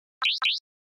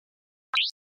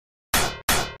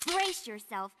Brace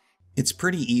yourself. It's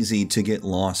pretty easy to get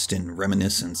lost in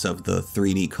reminiscence of the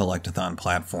 3D collect-a-thon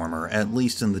platformer, at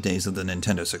least in the days of the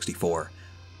Nintendo 64.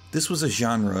 This was a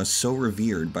genre so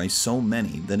revered by so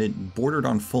many that it bordered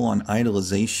on full-on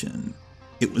idolization.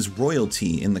 It was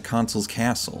royalty in the console's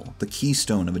castle, the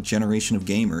keystone of a generation of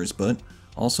gamers, but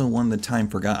also one that time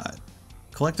forgot.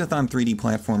 Collect-a-thon 3D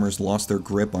platformers lost their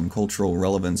grip on cultural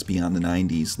relevance beyond the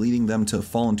 90s, leading them to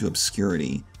fall into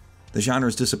obscurity. The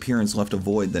genre's disappearance left a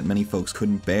void that many folks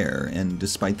couldn't bear, and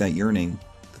despite that yearning,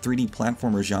 the 3D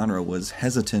platformer genre was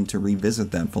hesitant to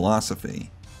revisit that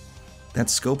philosophy. That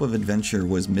scope of adventure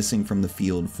was missing from the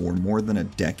field for more than a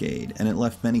decade, and it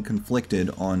left many conflicted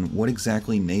on what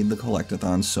exactly made the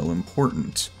collect-a-thon so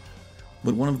important.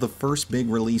 But one of the first big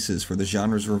releases for the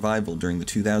genre's revival during the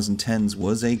 2010s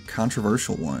was a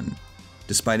controversial one.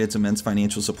 Despite its immense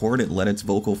financial support, it led its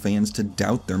vocal fans to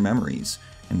doubt their memories,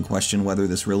 and question whether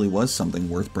this really was something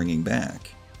worth bringing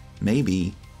back.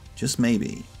 Maybe, just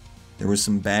maybe, there was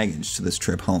some baggage to this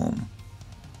trip home.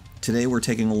 Today we're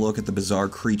taking a look at the bizarre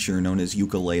creature known as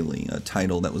Yooka-Laylee, a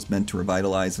title that was meant to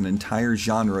revitalize an entire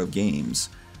genre of games,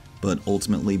 but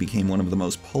ultimately became one of the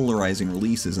most polarizing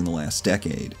releases in the last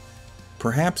decade.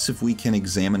 Perhaps if we can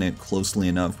examine it closely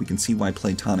enough, we can see why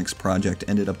Playtonic's project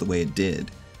ended up the way it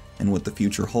did, and what the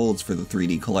future holds for the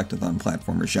 3D collect-a-thon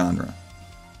platformer genre.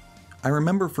 I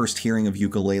remember first hearing of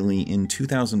Yooka-Laylee in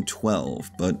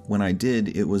 2012, but when I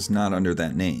did, it was not under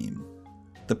that name.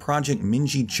 The project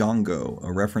Minji-Jongo,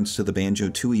 a reference to the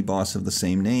Banjo-Tooie boss of the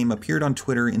same name, appeared on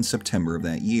Twitter in September of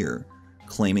that year,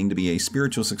 claiming to be a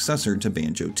spiritual successor to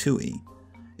Banjo-Tooie.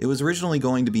 It was originally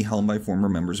going to be held by former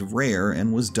members of Rare,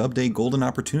 and was dubbed a golden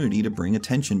opportunity to bring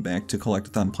attention back to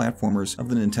collect-a-thon platformers of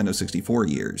the Nintendo 64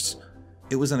 years.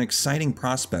 It was an exciting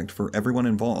prospect for everyone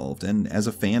involved, and as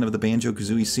a fan of the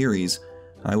Banjo-Kazooie series,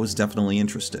 I was definitely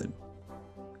interested.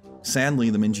 Sadly,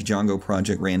 the Minji-Jongo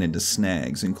project ran into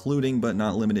snags, including but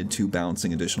not limited to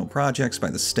balancing additional projects by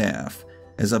the staff.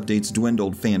 As updates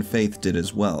dwindled, fan faith did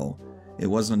as well. It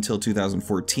wasn't until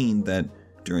 2014 that,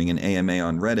 during an AMA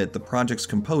on Reddit, the project's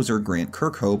composer, Grant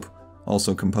Kirkhope,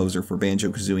 also composer for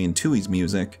Banjo-Kazooie and Tooie's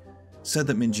music, said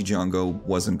that Minji-Jongo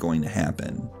wasn't going to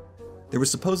happen. There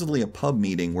was supposedly a pub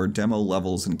meeting where demo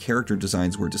levels and character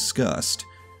designs were discussed,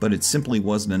 but it simply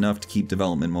wasn't enough to keep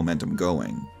development momentum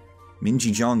going.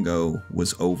 Minji-Jongo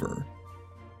was over.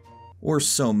 Or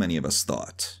so many of us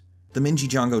thought. The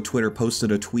Minji-Jongo Twitter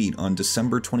posted a tweet on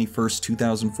December 21st,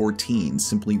 2014,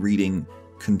 simply reading,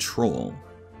 "Control."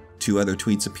 Two other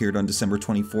tweets appeared on December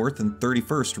 24th and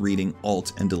 31st reading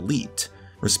Alt and Delete,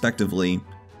 respectively.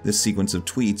 This sequence of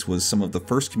tweets was some of the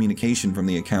first communication from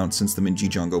the account since the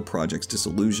Minji-Jongo project's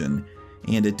dissolution,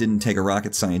 and it didn't take a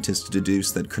rocket scientist to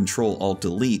deduce that Control Alt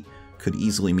Delete could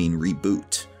easily mean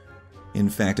reboot. In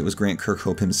fact, it was Grant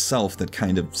Kirkhope himself that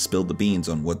kind of spilled the beans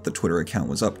on what the Twitter account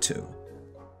was up to.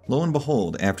 Lo and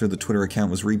behold, after the Twitter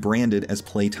account was rebranded as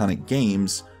Playtonic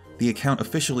Games, the account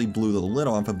officially blew the lid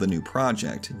off of the new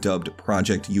project, dubbed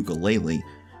Project Yooka-Laylee,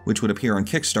 which would appear on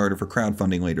Kickstarter for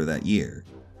crowdfunding later that year.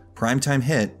 Primetime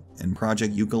hit, and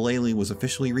Project Yooka-Laylee was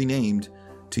officially renamed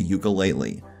to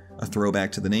Yooka-Laylee, a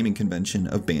throwback to the naming convention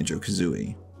of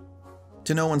Banjo-Kazooie.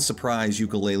 To no one's surprise,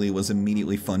 Yooka-Laylee was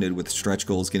immediately funded with stretch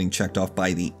goals getting checked off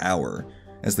by the hour.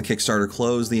 As the Kickstarter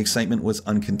closed, the excitement was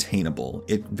uncontainable.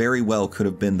 It very well could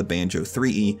have been the Banjo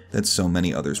 3E that so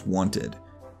many others wanted.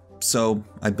 So,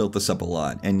 I built this up a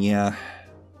lot, and yeah,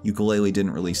 Yooka-Laylee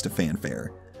didn't release to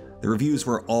fanfare. The reviews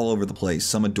were all over the place,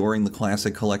 some adoring the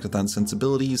classic collect-a-thon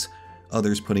sensibilities,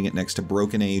 others putting it next to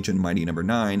Broken Age and Mighty No.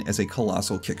 9 as a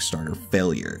colossal Kickstarter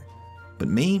failure. But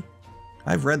me?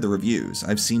 I've read the reviews,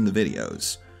 I've seen the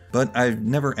videos, but I've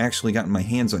never actually gotten my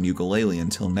hands on Yooka-Laylee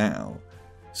until now.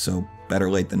 So better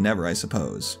late than never, I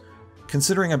suppose.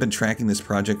 Considering I've been tracking this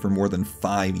project for more than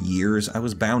 5 years, I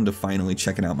was bound to finally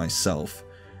check it out myself.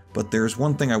 But there's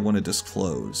one thing I want to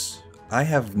disclose. I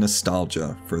have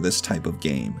nostalgia for this type of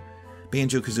game.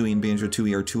 Banjo-Kazooie and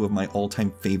Banjo-Tooie are two of my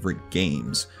all-time favorite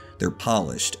games. They're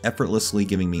polished, effortlessly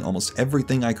giving me almost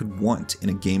everything I could want in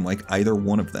a game like either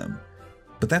one of them.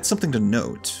 But that's something to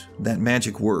note, that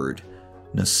magic word,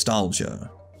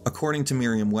 nostalgia. According to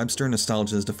Merriam-Webster,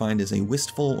 nostalgia is defined as a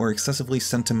wistful or excessively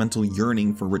sentimental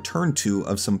yearning for return to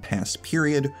of some past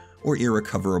period or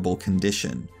irrecoverable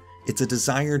condition. It's a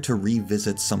desire to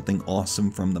revisit something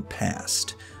awesome from the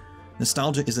past.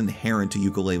 Nostalgia is inherent to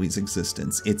Yooka-Laylee's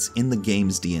existence, it's in the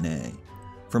game's DNA.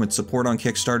 From its support on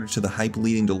Kickstarter to the hype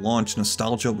leading to launch,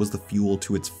 nostalgia was the fuel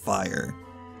to its fire.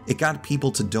 It got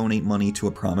people to donate money to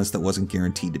a promise that wasn't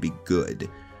guaranteed to be good.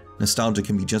 Nostalgia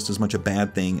can be just as much a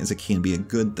bad thing as it can be a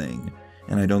good thing,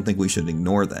 and I don't think we should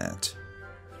ignore that.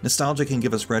 Nostalgia can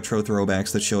give us retro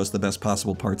throwbacks that show us the best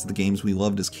possible parts of the games we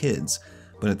loved as kids,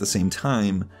 but at the same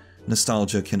time,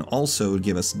 nostalgia can also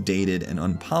give us dated and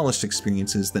unpolished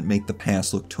experiences that make the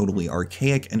past look totally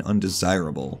archaic and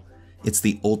undesirable. It's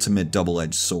the ultimate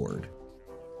double-edged sword.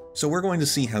 So we're going to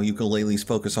see how Yooka-Laylee's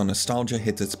focus on nostalgia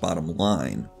hits its bottom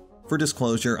line. For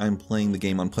disclosure, I'm playing the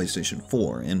game on PlayStation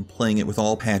 4, and playing it with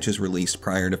all patches released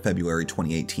prior to February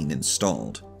 2018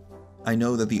 installed. I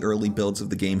know that the early builds of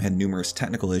the game had numerous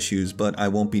technical issues, but I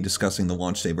won't be discussing the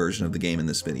launch day version of the game in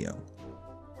this video.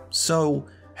 So,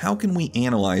 how can we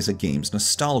analyze a game's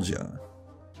nostalgia?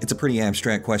 It's a pretty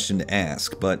abstract question to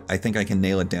ask, but I think I can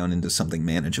nail it down into something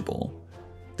manageable.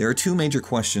 There are two major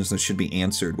questions that should be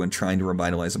answered when trying to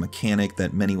revitalize a mechanic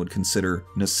that many would consider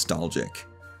nostalgic.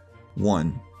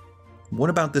 1. What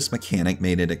about this mechanic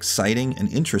made it exciting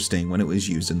and interesting when it was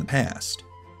used in the past?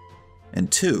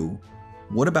 And 2.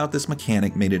 What about this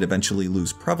mechanic made it eventually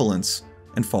lose prevalence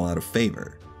and fall out of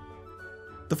favor?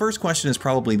 The first question is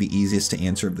probably the easiest to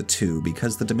answer of the two,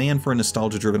 because the demand for a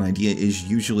nostalgia-driven idea is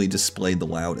usually displayed the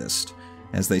loudest.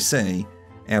 As they say,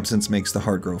 absence makes the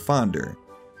heart grow fonder,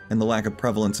 and the lack of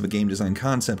prevalence of a game design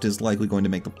concept is likely going to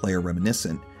make the player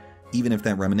reminiscent, even if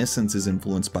that reminiscence is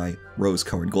influenced by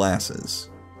rose-colored glasses.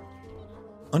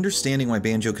 Understanding why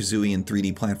Banjo-Kazooie and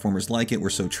 3D platformers like it were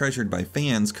so treasured by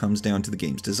fans comes down to the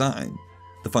game's design,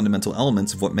 the fundamental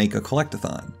elements of what make a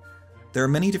collect-a-thon. There are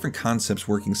many different concepts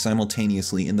working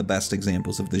simultaneously in the best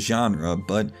examples of the genre,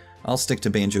 but I'll stick to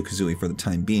Banjo-Kazooie for the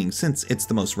time being since it's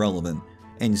the most relevant,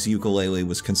 and Yooka-Laylee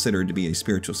was considered to be a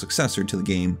spiritual successor to the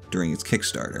game during its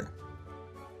Kickstarter.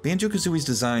 Banjo-Kazooie's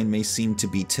design may seem to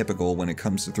be typical when it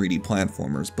comes to 3D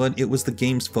platformers, but it was the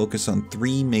game's focus on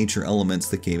three major elements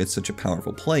that gave it such a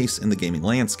powerful place in the gaming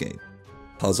landscape: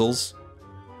 puzzles,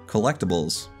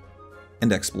 collectibles,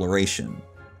 and exploration.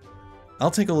 I'll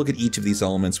take a look at each of these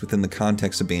elements within the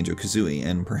context of Banjo-Kazooie,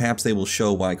 and perhaps they will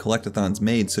show why collect-a-thons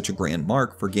made such a grand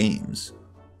mark for games.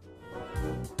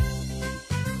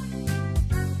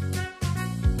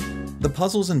 The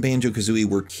puzzles in Banjo-Kazooie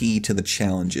were key to the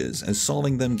challenges, as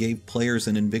solving them gave players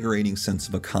an invigorating sense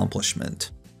of accomplishment.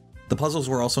 The puzzles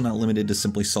were also not limited to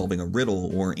simply solving a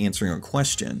riddle or answering a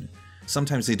question.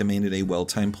 Sometimes they demanded a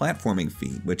well-timed platforming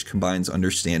feat, which combines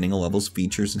understanding a level's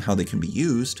features and how they can be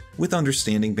used, with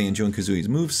understanding Banjo and Kazooie's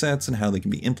movesets and how they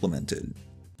can be implemented.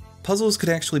 Puzzles could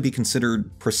actually be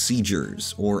considered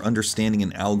procedures, or understanding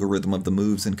an algorithm of the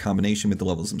moves in combination with the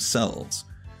levels themselves.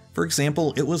 For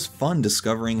example, it was fun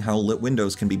discovering how lit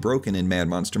windows can be broken in Mad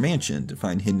Monster Mansion to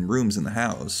find hidden rooms in the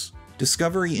house.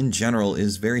 Discovery in general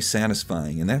is very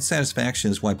satisfying, and that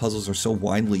satisfaction is why puzzles are so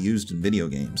widely used in video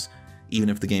games, even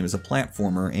if the game is a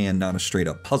platformer and not a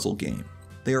straight-up puzzle game.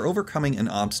 They are overcoming an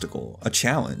obstacle, a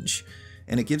challenge,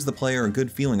 and it gives the player a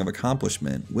good feeling of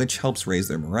accomplishment, which helps raise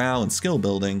their morale and skill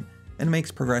building, and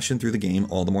makes progression through the game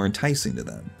all the more enticing to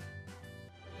them.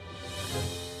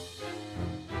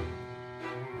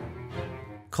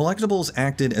 Collectibles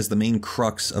acted as the main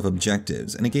crux of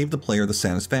objectives, and it gave the player the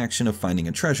satisfaction of finding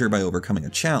a treasure by overcoming a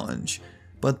challenge,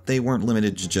 but they weren't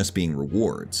limited to just being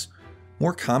rewards.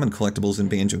 More common collectibles in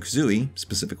Banjo-Kazooie,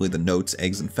 specifically the notes,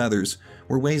 eggs, and feathers,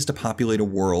 were ways to populate a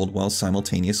world while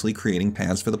simultaneously creating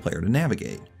paths for the player to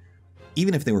navigate.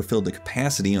 Even if they were filled to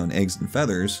capacity on eggs and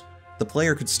feathers, the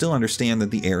player could still understand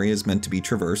that the area is meant to be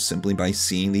traversed simply by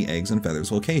seeing the eggs and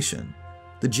feathers location.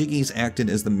 The Jiggies acted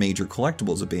as the major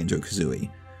collectibles of Banjo-Kazooie,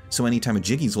 so anytime a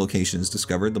Jiggy's location is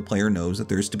discovered, the player knows that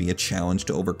there's to be a challenge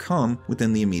to overcome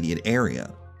within the immediate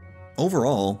area.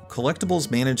 Overall,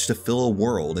 collectibles manage to fill a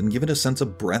world and give it a sense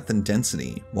of breadth and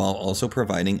density, while also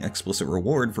providing explicit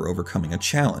reward for overcoming a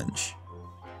challenge.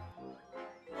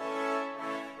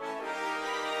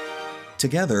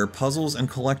 Together, puzzles and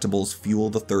collectibles fuel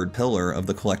the third pillar of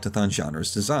the collect-a-thon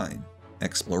genre's design: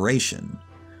 exploration.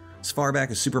 As far back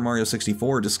as Super Mario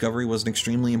 64, discovery was an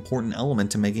extremely important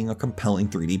element to making a compelling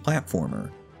 3D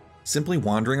platformer. Simply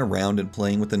wandering around and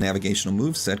playing with the navigational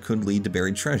moveset could lead to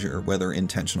buried treasure, whether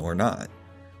intentional or not.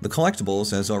 The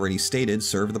collectibles, as already stated,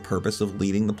 serve the purpose of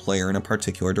leading the player in a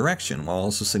particular direction, while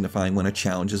also signifying when a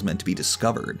challenge is meant to be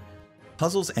discovered.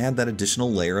 Puzzles add that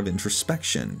additional layer of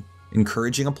introspection,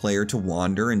 encouraging a player to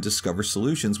wander and discover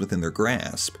solutions within their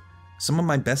grasp. Some of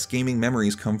my best gaming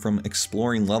memories come from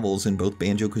exploring levels in both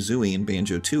Banjo-Kazooie and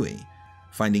Banjo-Tooie,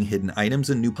 finding hidden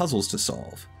items and new puzzles to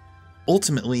solve.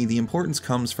 Ultimately, the importance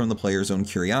comes from the player's own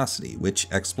curiosity, which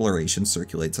exploration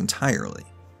circulates entirely.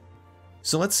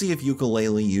 So let's see if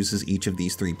Yooka-Laylee uses each of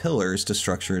these three pillars to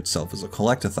structure itself as a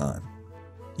collect-a-thon.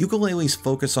 Yooka-Laylee's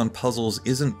focus on puzzles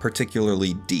isn't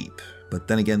particularly deep, but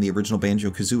then again the original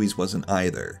Banjo-Kazooie's wasn't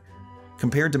either.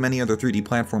 Compared to many other 3D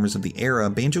platformers of the era,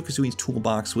 Banjo-Kazooie's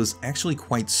toolbox was actually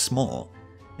quite small,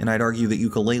 and I'd argue that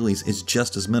Yooka-Laylee's is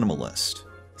just as minimalist.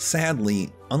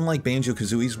 Sadly, unlike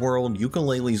Banjo-Kazooie's world,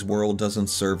 Yooka-Laylee's world doesn't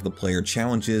serve the player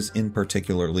challenges in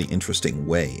particularly interesting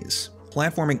ways.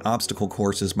 Platforming obstacle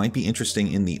courses might be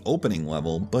interesting in the opening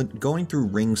level, but going through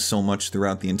rings so much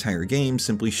throughout the entire game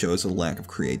simply shows a lack of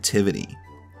creativity.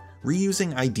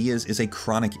 Reusing ideas is a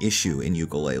chronic issue in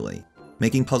Yooka-Laylee,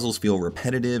 making puzzles feel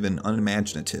repetitive and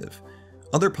unimaginative.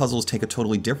 Other puzzles take a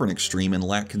totally different extreme and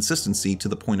lack consistency to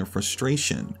the point of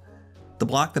frustration. The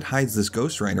block that hides this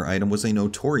Ghost Rider item was a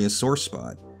notorious sore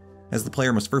spot, as the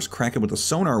player must first crack it with a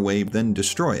sonar wave, then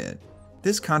destroy it.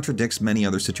 This contradicts many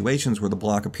other situations where the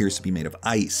block appears to be made of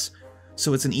ice,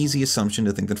 so it's an easy assumption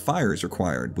to think that fire is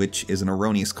required, which is an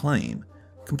erroneous claim.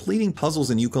 Completing puzzles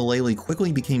in Yooka-Laylee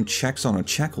quickly became checks on a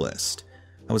checklist.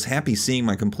 I was happy seeing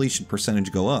my completion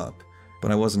percentage go up, but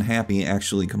I wasn't happy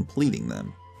actually completing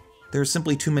them. There are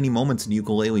simply too many moments in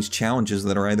Yooka-Laylee's challenges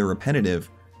that are either repetitive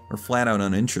or flat out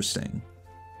uninteresting.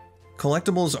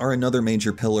 Collectibles are another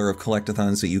major pillar of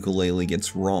collect-a-thons that Yooka-Laylee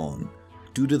gets wrong.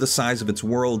 Due to the size of its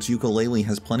worlds, Yooka-Laylee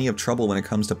has plenty of trouble when it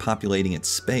comes to populating its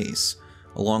space,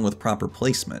 along with proper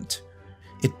placement.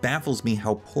 It baffles me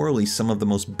how poorly some of the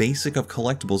most basic of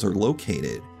collectibles are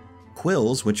located.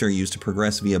 Quills, which are used to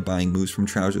progress via buying moves from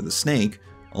Trouser the Snake,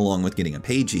 along with getting a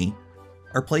Pagey,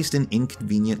 are placed in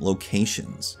inconvenient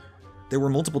locations. There were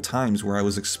multiple times where I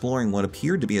was exploring what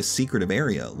appeared to be a secretive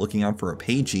area, looking out for a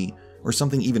Pagey, or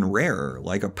something even rarer,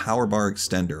 like a power bar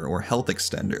extender or health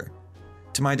extender.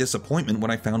 To my disappointment, what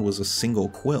I found was a single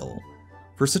quill.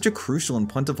 For such a crucial and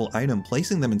plentiful item,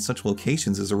 placing them in such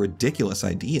locations is a ridiculous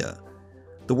idea.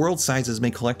 The world sizes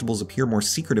make collectibles appear more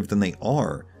secretive than they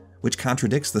are, which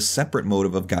contradicts the separate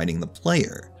motive of guiding the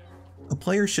player. A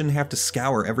player shouldn't have to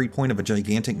scour every point of a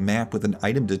gigantic map with an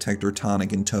item detector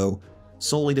tonic in tow,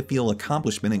 solely to feel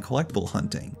accomplishment in collectible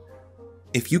hunting.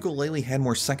 If Yooka-Laylee had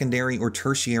more secondary or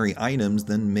tertiary items,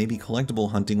 then maybe collectible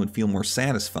hunting would feel more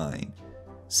satisfying.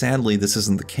 Sadly, this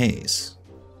isn't the case.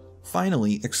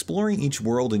 Finally, exploring each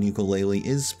world in Yooka-Laylee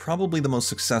is probably the most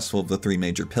successful of the three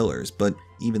major pillars, but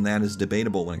even that is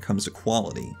debatable when it comes to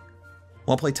quality.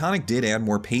 While Playtonic did add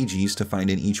more Pages to find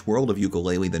in each world of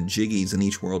Yooka-Laylee than Jiggies in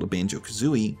each world of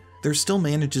Banjo-Kazooie, there still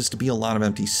manages to be a lot of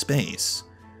empty space.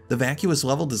 The vacuous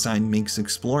level design makes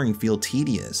exploring feel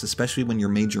tedious, especially when your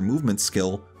major movement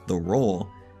skill, the roll,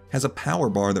 has a power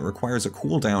bar that requires a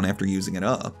cooldown after using it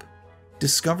up.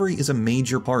 Discovery is a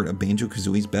major part of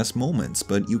Banjo-Kazooie's best moments,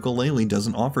 but Yooka-Laylee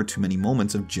doesn't offer too many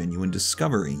moments of genuine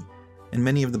discovery, and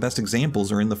many of the best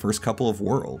examples are in the first couple of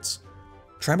worlds.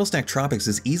 Tribal Stack Tropics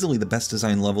is easily the best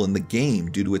designed level in the game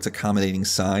due to its accommodating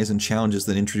size and challenges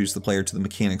that introduce the player to the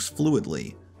mechanics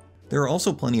fluidly. There are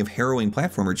also plenty of harrowing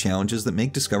platformer challenges that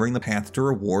make discovering the path to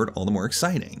reward all the more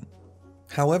exciting.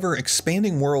 However,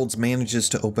 expanding worlds manages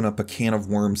to open up a can of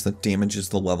worms that damages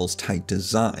the level's tight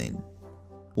design.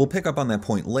 We'll pick up on that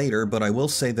point later, but I will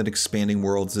say that expanding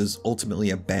worlds is ultimately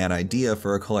a bad idea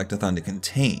for a collect-a-thon to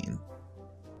contain.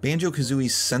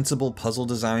 Banjo-Kazooie's sensible puzzle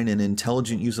design and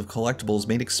intelligent use of collectibles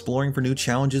made exploring for new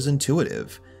challenges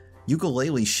intuitive.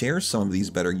 Yooka-Laylee shares some of these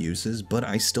better uses, but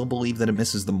I still believe that it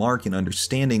misses the mark in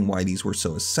understanding why these were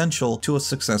so essential to a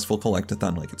successful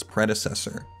collect-a-thon like its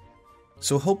predecessor.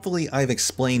 So hopefully I've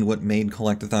explained what made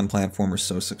collect-a-thon platformers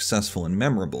so successful and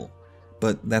memorable.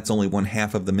 But that's only one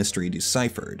half of the mystery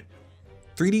deciphered.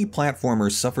 3D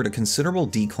platformers suffered a considerable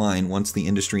decline once the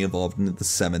industry evolved into the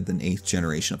 7th and 8th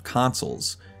generation of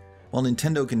consoles. While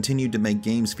Nintendo continued to make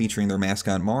games featuring their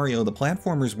mascot Mario, the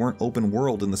platformers weren't open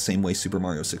world in the same way Super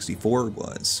Mario 64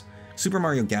 was. Super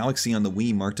Mario Galaxy on the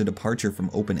Wii marked a departure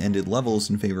from open-ended levels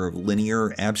in favor of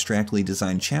linear, abstractly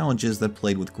designed challenges that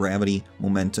played with gravity,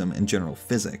 momentum, and general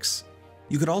physics.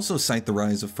 You could also cite the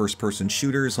rise of first-person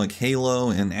shooters like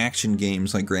Halo and action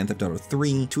games like Grand Theft Auto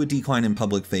 3 to a decline in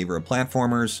public favor of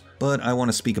platformers, but I want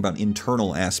to speak about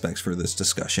internal aspects for this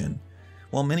discussion.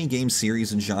 While many game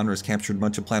series and genres captured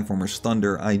much of platformers'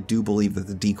 thunder, I do believe that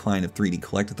the decline of 3D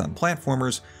collect-a-thon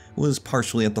platformers was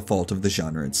partially at the fault of the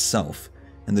genre itself,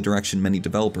 and the direction many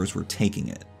developers were taking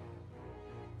it.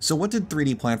 So what did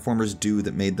 3D platformers do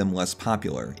that made them less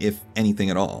popular, if anything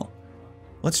at all?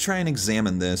 Let's try and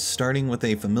examine this, starting with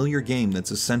a familiar game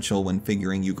that's essential when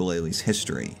figuring Yooka-Laylee's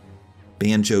history: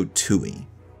 Banjo-Tooie.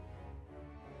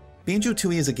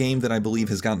 Banjo-Tooie is a game that I believe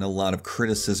has gotten a lot of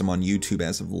criticism on YouTube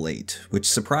as of late, which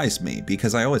surprised me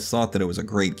because I always thought that it was a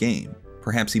great game,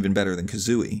 perhaps even better than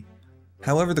Kazooie.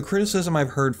 However, the criticism I've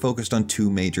heard focused on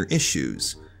two major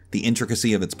issues: the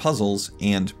intricacy of its puzzles,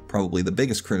 and, probably the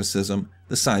biggest criticism,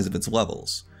 the size of its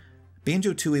levels.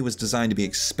 Banjo-Tooie was designed to be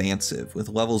expansive, with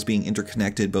levels being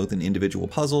interconnected both in individual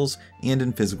puzzles and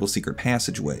in physical secret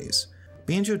passageways.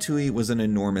 Banjo-Tooie was an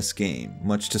enormous game,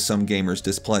 much to some gamers'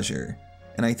 displeasure,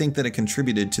 and I think that it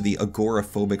contributed to the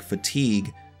agoraphobic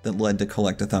fatigue that led to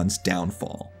collect-a-thon's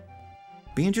downfall.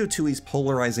 Banjo-Tooie's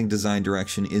polarizing design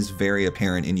direction is very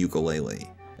apparent in Yooka-Laylee.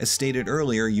 As stated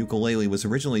earlier, Yooka-Laylee was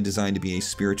originally designed to be a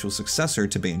spiritual successor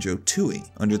to Banjo-Tooie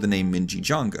under the name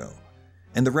Minji-Jango,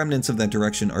 and the remnants of that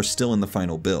direction are still in the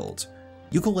final build.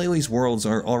 Yooka-Laylee's worlds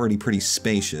are already pretty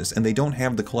spacious, and they don't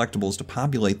have the collectibles to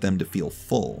populate them to feel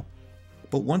full.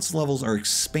 But once levels are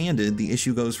expanded, the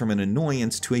issue goes from an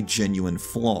annoyance to a genuine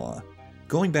flaw.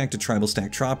 Going back to Tribal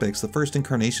Stack Tropics, the first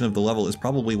incarnation of the level is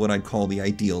probably what I'd call the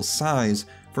ideal size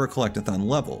for a collect-a-thon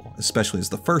level, especially as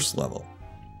the first level.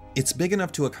 It's big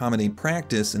enough to accommodate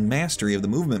practice and mastery of the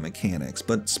movement mechanics,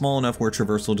 but small enough where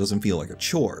traversal doesn't feel like a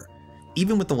chore.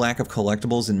 Even with the lack of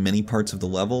collectibles in many parts of the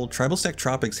level, Tribal Stack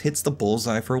Tropics hits the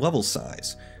bullseye for level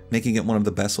size, making it one of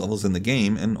the best levels in the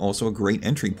game and also a great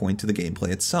entry point to the gameplay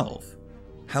itself.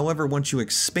 However, once you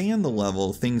expand the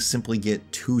level, things simply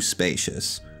get too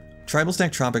spacious. Tribal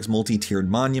Stack Tropics' multi-tiered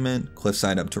monument,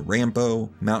 cliffside up to Rampo,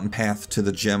 mountain path to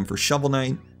the gem for Shovel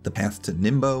Knight, the path to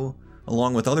Nimbo,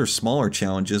 along with other smaller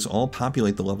challenges, all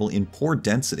populate the level in poor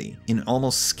density, in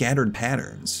almost scattered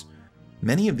patterns.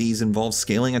 Many of these involve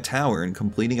scaling a tower and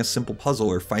completing a simple puzzle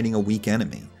or fighting a weak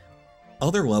enemy.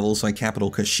 Other levels like Capital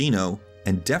Casino,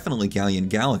 and definitely Galleon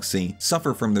Galaxy,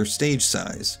 suffer from their stage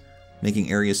size,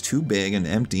 making areas too big and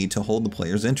empty to hold the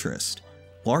player's interest.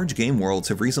 Large game worlds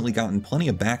have recently gotten plenty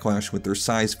of backlash with their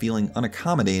size feeling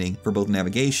unaccommodating for both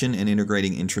navigation and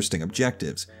integrating interesting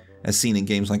objectives, as seen in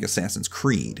games like Assassin's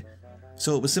Creed.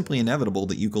 So it was simply inevitable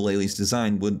that Yooka-Laylee's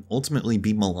design would ultimately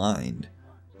be maligned.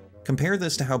 Compare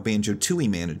this to how Banjo-Tooie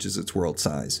manages its world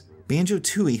size.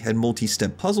 Banjo-Tooie had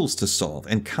multi-step puzzles to solve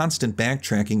and constant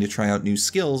backtracking to try out new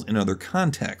skills in other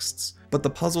contexts, but the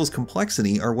puzzle's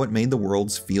complexity are what made the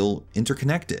worlds feel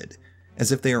interconnected,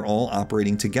 as if they are all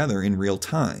operating together in real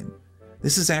time.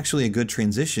 This is actually a good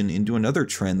transition into another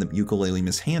trend that Yooka-Laylee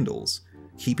mishandles,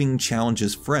 keeping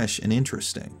challenges fresh and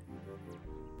interesting.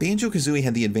 Banjo-Kazooie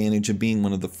had the advantage of being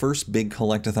one of the first big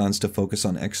collect-a-thons to focus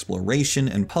on exploration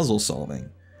and puzzle solving,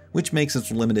 which makes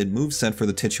its limited moveset for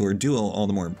the titular duo all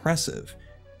the more impressive.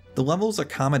 The levels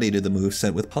accommodated the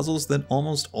moveset with puzzles that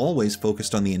almost always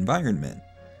focused on the environment,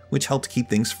 which helped keep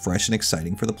things fresh and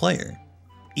exciting for the player.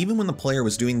 Even when the player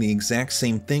was doing the exact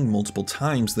same thing multiple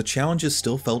times, the challenges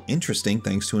still felt interesting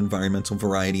thanks to environmental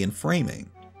variety and framing.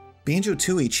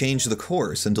 Banjo-Tooie changed the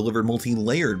course and delivered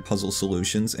multi-layered puzzle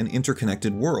solutions and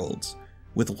interconnected worlds.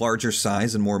 With larger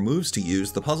size and more moves to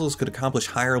use, the puzzles could accomplish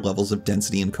higher levels of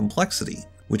density and complexity,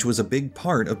 which was a big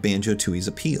part of Banjo-Tooie's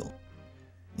appeal.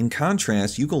 In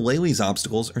contrast, Yooka-Laylee's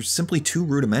obstacles are simply too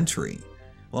rudimentary.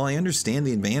 While I understand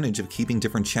the advantage of keeping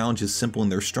different challenges simple in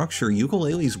their structure,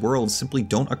 Yooka-Laylee's worlds simply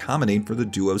don't accommodate for the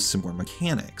duo's similar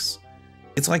mechanics.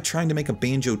 It's like trying to make a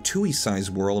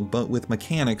Banjo-Tooie-sized world, but with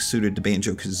mechanics suited to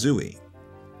Banjo-Kazooie.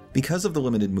 Because of the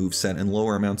limited moveset and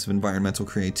lower amounts of environmental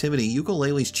creativity,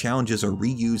 Yooka-Laylee's challenges are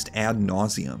reused ad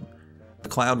nauseum. The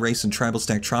Cloud Race in Tribal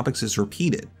Stack Tropics is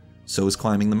repeated, so is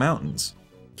climbing the mountains.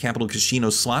 Capital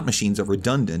Casino's slot machines are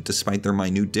redundant despite their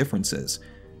minute differences,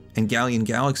 and Galleon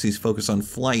Galaxy's focus on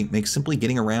flight makes simply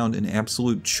getting around an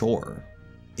absolute chore.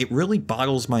 It really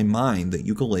boggles my mind that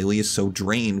Yooka-Laylee is so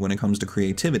drained when it comes to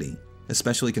creativity,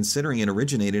 especially considering it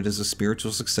originated as a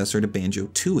spiritual successor to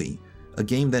Banjo-Tooie, a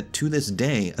game that to this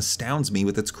day astounds me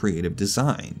with its creative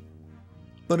design.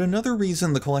 But another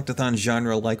reason the collect-a-thon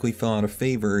genre likely fell out of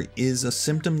favor is a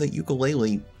symptom that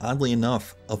Yooka-Laylee, oddly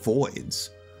enough,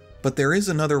 avoids. But there is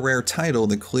another rare title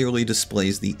that clearly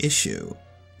displays the issue,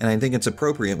 and I think it's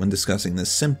appropriate when discussing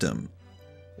this symptom.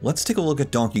 Let's take a look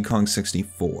at Donkey Kong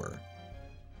 64.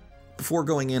 Before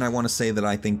going in, I want to say that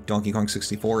I think Donkey Kong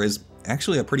 64 is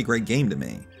actually a pretty great game to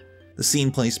me. The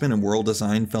scene placement and world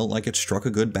design felt like it struck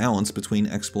a good balance between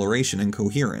exploration and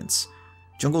coherence.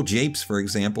 Jungle Japes, for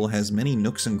example, has many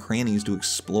nooks and crannies to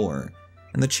explore,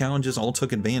 and the challenges all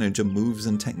took advantage of moves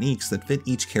and techniques that fit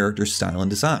each character's style and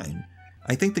design.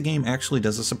 I think the game actually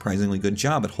does a surprisingly good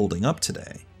job at holding up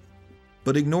today.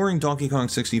 But ignoring Donkey Kong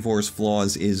 64's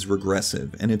flaws is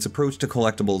regressive, and its approach to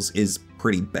collectibles is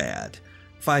pretty bad.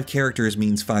 5 characters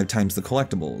means 5 times the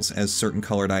collectibles, as certain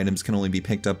colored items can only be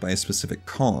picked up by a specific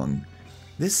Kong.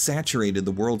 This saturated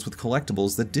the worlds with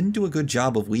collectibles that didn't do a good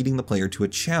job of leading the player to a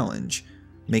challenge,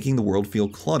 making the world feel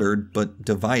cluttered but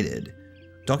divided.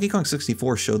 Donkey Kong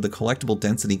 64 showed that collectible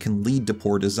density can lead to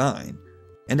poor design.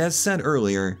 And as said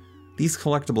earlier, these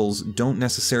collectibles don't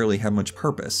necessarily have much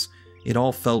purpose. It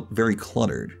all felt very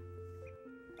cluttered.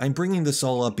 I'm bringing this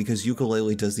all up because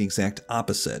Yooka-Laylee does the exact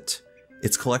opposite.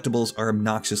 Its collectibles are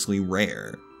obnoxiously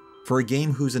rare. For a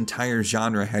game whose entire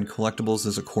genre had collectibles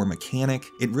as a core mechanic,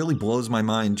 it really blows my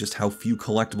mind just how few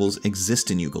collectibles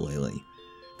exist in Yooka-Laylee.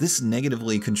 This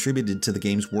negatively contributed to the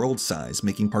game's world size,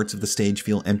 making parts of the stage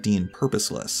feel empty and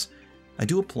purposeless. I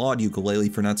do applaud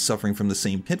Yooka-Laylee for not suffering from the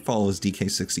same pitfall as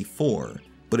DK64,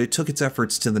 but it took its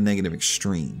efforts to the negative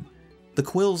extreme. The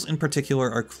quills in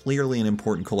particular are clearly an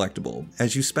important collectible,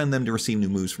 as you spend them to receive new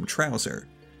moves from Trowser,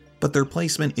 but their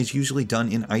placement is usually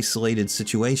done in isolated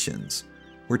situations,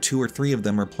 where 2 or 3 of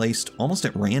them are placed almost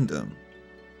at random.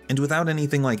 And without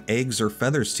anything like eggs or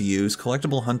feathers to use,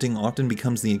 collectible hunting often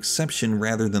becomes the exception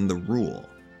rather than the rule.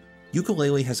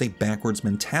 Yooka-Laylee has a backwards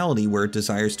mentality where it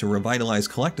desires to revitalize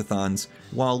collect-a-thons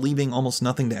while leaving almost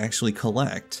nothing to actually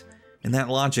collect, and that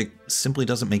logic simply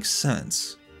doesn't make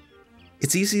sense.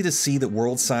 It's easy to see that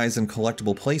world size and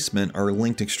collectible placement are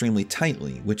linked extremely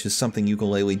tightly, which is something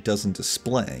Yooka-Laylee doesn't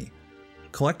display.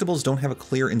 Collectibles don't have a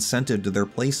clear incentive to their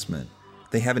placement.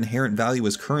 They have inherent value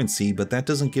as currency, but that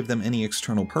doesn't give them any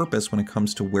external purpose when it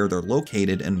comes to where they're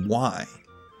located and why.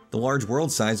 The large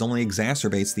world size only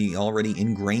exacerbates the already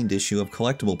ingrained issue of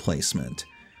collectible placement,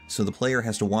 so the player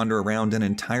has to wander around an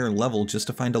entire level just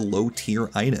to find a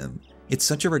low-tier item. It's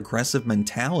such a regressive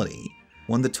mentality,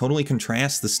 one that totally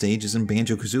contrasts the stages in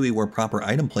Banjo-Kazooie where proper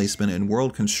item placement and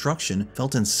world construction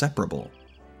felt inseparable.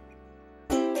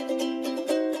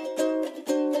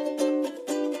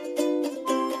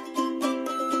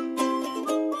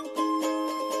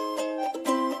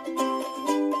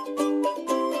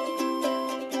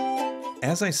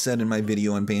 As I said in my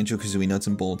video on Banjo-Kazooie Nuts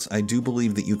and Bolts, I do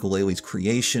believe that Yooka-Laylee's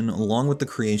creation, along with the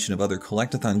creation of other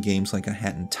collect-a-thon games like A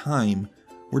Hat in Time,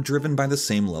 were driven by the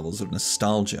same levels of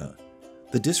nostalgia.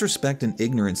 The disrespect and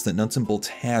ignorance that Nuts and Bolts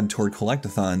had toward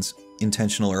collect-a-thons,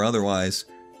 intentional or otherwise,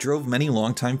 drove many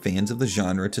longtime fans of the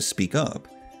genre to speak up,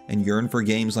 and yearn for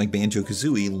games like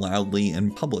Banjo-Kazooie loudly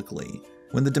and publicly.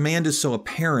 When the demand is so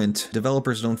apparent,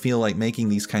 developers don't feel like making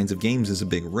these kinds of games is a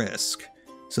big risk,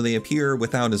 so they appear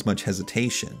without as much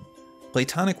hesitation.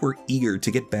 Playtonic were eager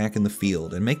to get back in the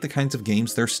field and make the kinds of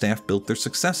games their staff built their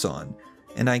success on,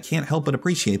 and I can't help but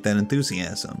appreciate that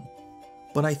enthusiasm.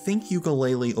 But I think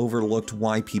Yooka-Laylee overlooked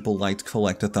why people liked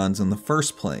collect-a-thons in the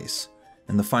first place,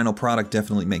 and the final product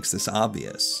definitely makes this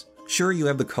obvious. Sure, you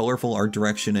have the colorful art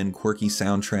direction and quirky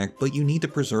soundtrack, but you need to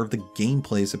preserve the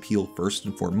gameplay's appeal first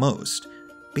and foremost.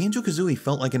 Banjo-Kazooie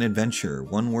felt like an adventure,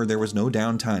 one where there was no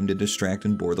downtime to distract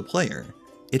and bore the player.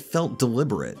 It felt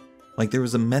deliberate, like there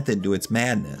was a method to its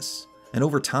madness, and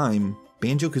over time,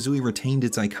 Banjo-Kazooie retained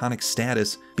its iconic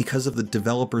status because of the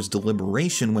developer's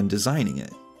deliberation when designing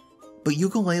it. But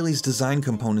Yooka-Laylee's design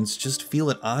components just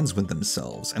feel at odds with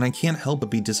themselves, and I can't help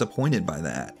but be disappointed by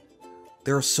that.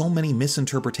 There are so many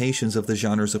misinterpretations of the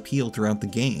genre's appeal throughout the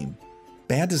game.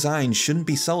 Bad design shouldn't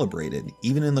be celebrated,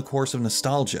 even in the course of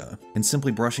nostalgia, and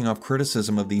simply brushing off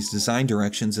criticism of these design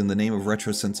directions in the name of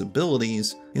retro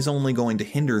sensibilities is only going to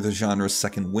hinder the genre's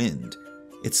second wind.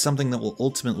 It's something that will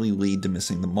ultimately lead to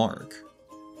missing the mark.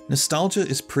 Nostalgia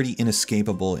is pretty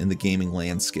inescapable in the gaming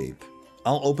landscape.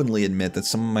 I'll openly admit that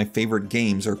some of my favorite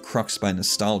games are cruxed by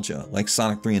nostalgia, like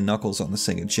Sonic 3 and Knuckles on the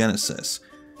Sega Genesis,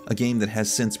 a game that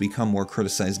has since become more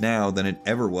criticized now than it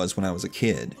ever was when I was a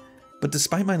kid. But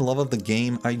despite my love of the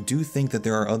game, I do think that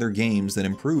there are other games that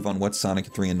improve on what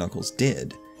Sonic 3 and Knuckles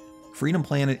did. Freedom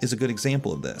Planet is a good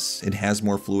example of this. It has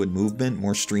more fluid movement,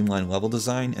 more streamlined level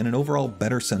design, and an overall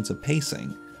better sense of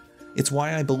pacing. It's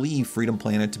why I believe Freedom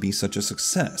Planet to be such a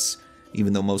success,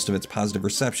 even though most of its positive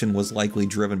reception was likely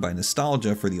driven by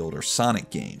nostalgia for the older Sonic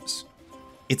games.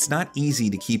 It's not easy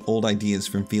to keep old ideas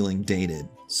from feeling dated,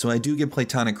 so I do give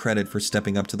Playtonic credit for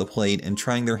stepping up to the plate and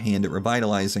trying their hand at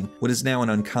revitalizing what is now an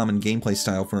uncommon gameplay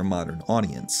style for a modern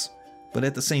audience. But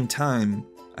at the same time,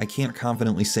 I can't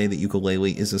confidently say that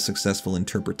Yooka-Laylee is a successful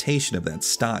interpretation of that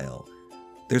style.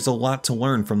 There's a lot to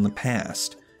learn from the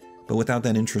past, but without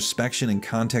that introspection and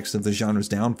context of the genre's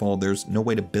downfall, there's no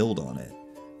way to build on it.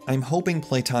 I'm hoping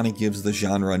Playtonic gives the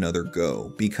genre another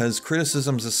go, because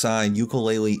criticisms aside,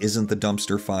 Yooka-Laylee isn't the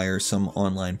dumpster fire some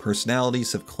online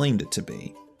personalities have claimed it to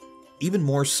be. Even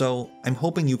more so, I'm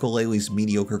hoping Yooka-Laylee's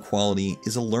mediocre quality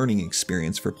is a learning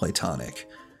experience for Playtonic,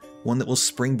 one that will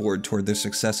springboard toward their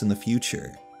success in the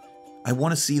future. I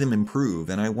want to see them improve,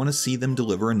 and I want to see them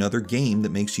deliver another game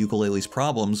that makes Yooka-Laylee's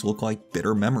problems look like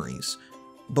bitter memories,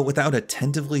 but without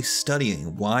attentively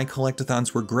studying why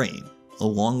collect-a-thons were great,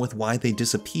 along with why they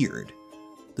disappeared.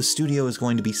 The studio is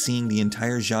going to be seeing the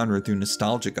entire genre through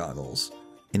nostalgia goggles,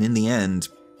 and in the end,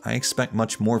 I expect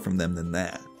much more from them than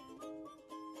that.